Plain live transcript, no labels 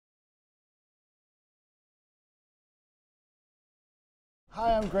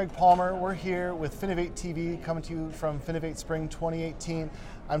Hi, I'm Greg Palmer. We're here with Finovate TV, coming to you from Finovate Spring 2018.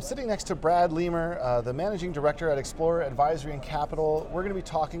 I'm sitting next to Brad Leamer, the Managing Director at Explorer Advisory and Capital. We're going to be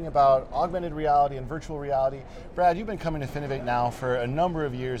talking about augmented reality and virtual reality. Brad, you've been coming to Finovate now for a number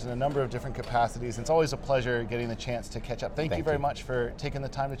of years in a number of different capacities. It's always a pleasure getting the chance to catch up. Thank you very much for taking the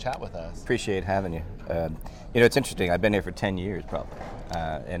time to chat with us. Appreciate having you. It's interesting. I've been here for 10 years probably,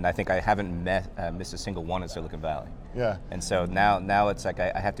 and I think I haven't missed a single one in Silicon Valley. Yeah. And so now it's like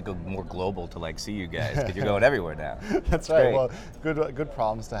I have to go more global to see you guys because you're going everywhere now. That's right. Well, good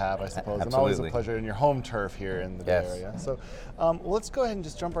problems to have, I suppose. Absolutely. And always a pleasure in your home turf here in the Bay Area. So let's go ahead and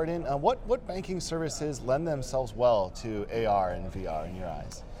just jump right in. What banking services lend themselves well to AR and VR in your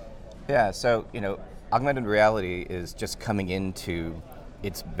eyes? Yeah, so augmented reality is just coming into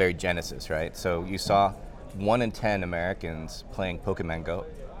its very genesis, right? So you saw 1 in 10 Americans playing Pokemon Go.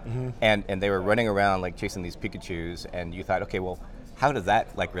 Mm-hmm. And they were running around chasing these Pikachus, and you thought, okay, well, how does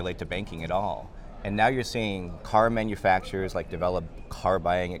that relate to banking at all? And now you're seeing car manufacturers develop car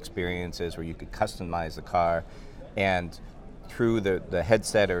buying experiences where you could customize the car, and through the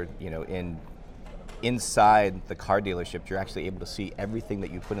headset or inside the car dealership, you're actually able to see everything that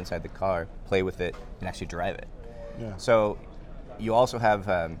you put inside the car, play with it, and actually drive it. Yeah. So you also have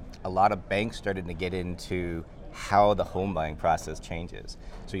a lot of banks starting to get into how the home buying process changes.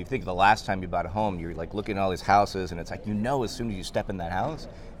 So you think the last time you bought a home, you're looking at all these houses, and it's as soon as you step in that house,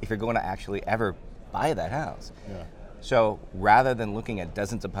 if you're going to actually ever buy that house. Yeah. So rather than looking at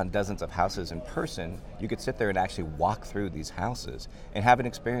dozens upon dozens of houses in person, you could sit there and actually walk through these houses and have an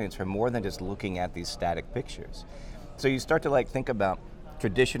experience for more than just looking at these static pictures. So you start to think about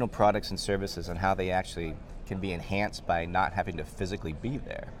traditional products and services and how they actually can be enhanced by not having to physically be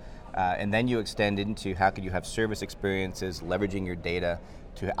there. And then you extend into how could you have service experiences, leveraging your data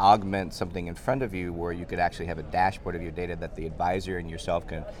to augment something in front of you where you could actually have a dashboard of your data that the advisor and yourself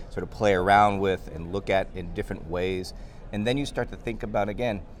can sort of play around with and look at in different ways. And then you start to think about,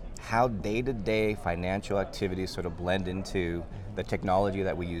 again, how day-to-day financial activities sort of blend into the technology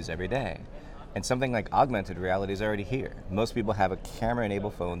that we use every day. And something like augmented reality is already here. Most people have a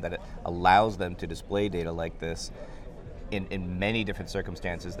camera-enabled phone that allows them to display data like this in many different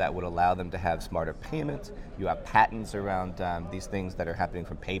circumstances that would allow them to have smarter payments. You have patents around these things that are happening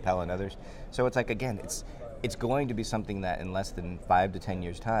from PayPal and others. So it's again, it's going to be something that in less than 5 to 10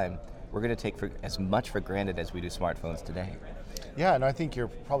 years' time, we're going to take as much for granted as we do smartphones today. Yeah, and I think you're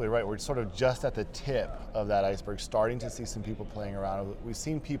probably right. We're sort of just at the tip of that iceberg, starting to see some people playing around. We've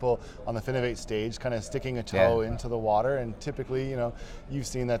seen people on the Finovate stage kind of sticking a toe into the water, and typically, you've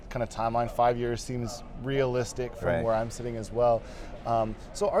seen that kind of timeline. 5 years seems realistic from where I'm sitting as well.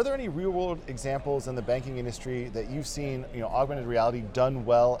 So are there any real-world examples in the banking industry that you've seen, augmented reality done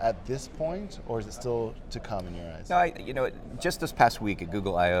well at this point, or is it still to come in your eyes? No, just this past week at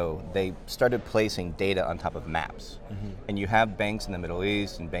Google I/O, they started placing data on top of maps. Mm-hmm. And you have banks in the Middle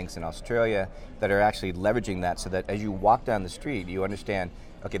East and banks in Australia that are actually leveraging that so that as you walk down the street, you understand,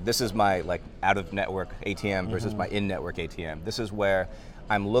 okay, this is my out-of-network ATM versus my in-network ATM. This is where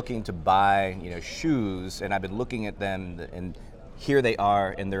I'm looking to buy, shoes, and I've been looking at them, and here they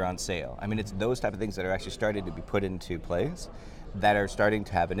are, and they're on sale. I mean, it's those type of things that are actually starting to be put into place that are starting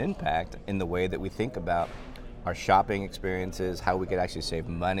to have an impact in the way that we think about our shopping experiences, how we could actually save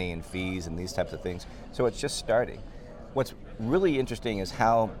money and fees and these types of things. So it's just starting. What's really interesting is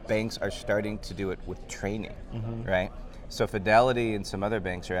how banks are starting to do it with training, right? So Fidelity and some other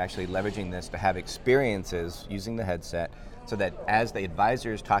banks are actually leveraging this to have experiences using the headset so that as the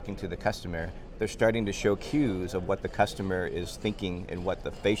advisor is talking to the customer, they're starting to show cues of what the customer is thinking and what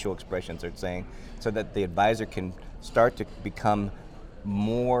the facial expressions are saying so that the advisor can start to become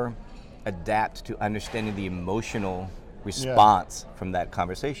more adept to understanding the emotional response from that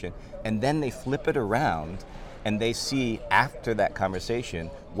conversation. And then they flip it around and they see after that conversation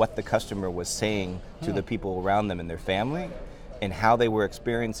what the customer was saying to the people around them and their family and how they were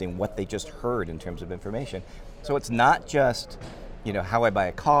experiencing what they just heard in terms of information. So it's not just how I buy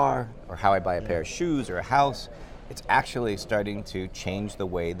a car or how I buy a pair of shoes or a house. It's actually starting to change the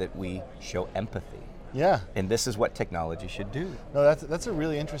way that we show empathy. Yeah. And this is what technology should do. No, that's a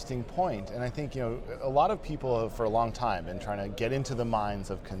really interesting point. And I think, a lot of people have for a long time been trying to get into the minds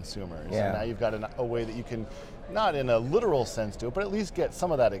of consumers. Yeah. And now you've got a way that you can, not in a literal sense do it, but at least get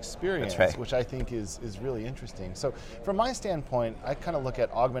some of that experience, which I think is really interesting. So from my standpoint, I kind of look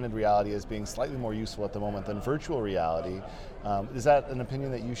at augmented reality as being slightly more useful at the moment than virtual reality. Is that an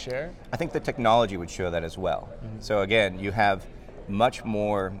opinion that you share? I think the technology would show that as well. Mm-hmm. So again, you have much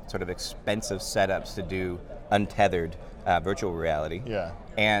more sort of expensive setups to do untethered virtual reality. Yeah.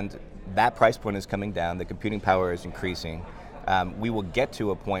 And that price point is coming down, the computing power is increasing. We will get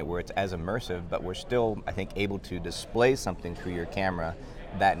to a point where it's as immersive, but we're still, I think, able to display something through your camera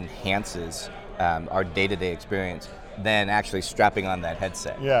that enhances our day-to-day experience than actually strapping on that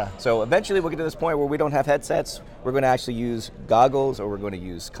headset. Yeah. So eventually we'll get to this point where we don't have headsets. We're going to actually use goggles, or we're going to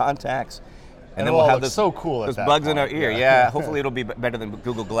use contacts. And then we'll have those, so cool those bugs in our ear. Yeah, hopefully it'll be better than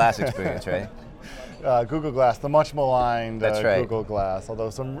Google Glass experience, right? Google Glass, the much maligned right. Google Glass, although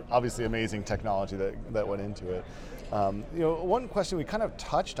some obviously amazing technology that went into it. One question we kind of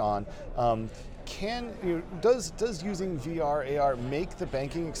touched on, does using VR, AR make the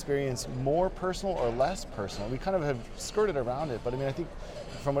banking experience more personal or less personal? We kind of have skirted around it, but I mean, I think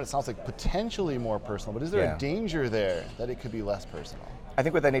from what it sounds like, potentially more personal, but is there a danger there that it could be less personal? I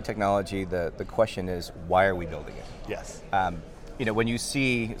think with any technology, the question is, why are we building it? Yes. When you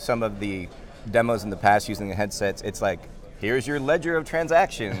see some of the demos in the past using the headsets, it's like, here's your ledger of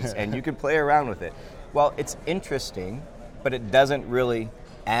transactions, and you can play around with it. Well, it's interesting, but it doesn't really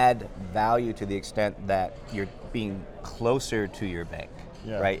add value to the extent that you're being closer to your bank,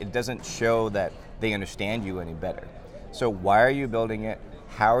 right? It doesn't show that they understand you any better. So why are you building it?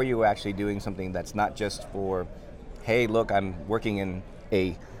 How are you actually doing something that's not just for, hey, look, I'm working in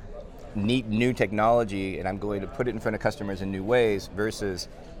a neat new technology and I'm going to put it in front of customers in new ways, versus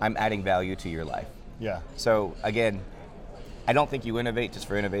I'm adding value to your life. Yeah. So again, I don't think you innovate just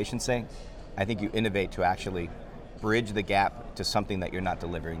for innovation's sake. I think you innovate to actually bridge the gap to something that you're not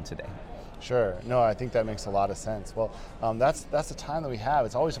delivering today. Sure. No, I think that makes a lot of sense. Well, that's the time that we have.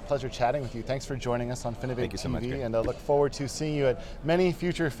 It's always a pleasure chatting with you. Thanks for joining us on Finovate Thank you so much, TV, Greg. and I look forward to seeing you at many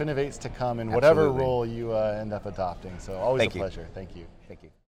future Finovates to come in whatever role you end up adopting. So always a pleasure. Thank you. Thank you.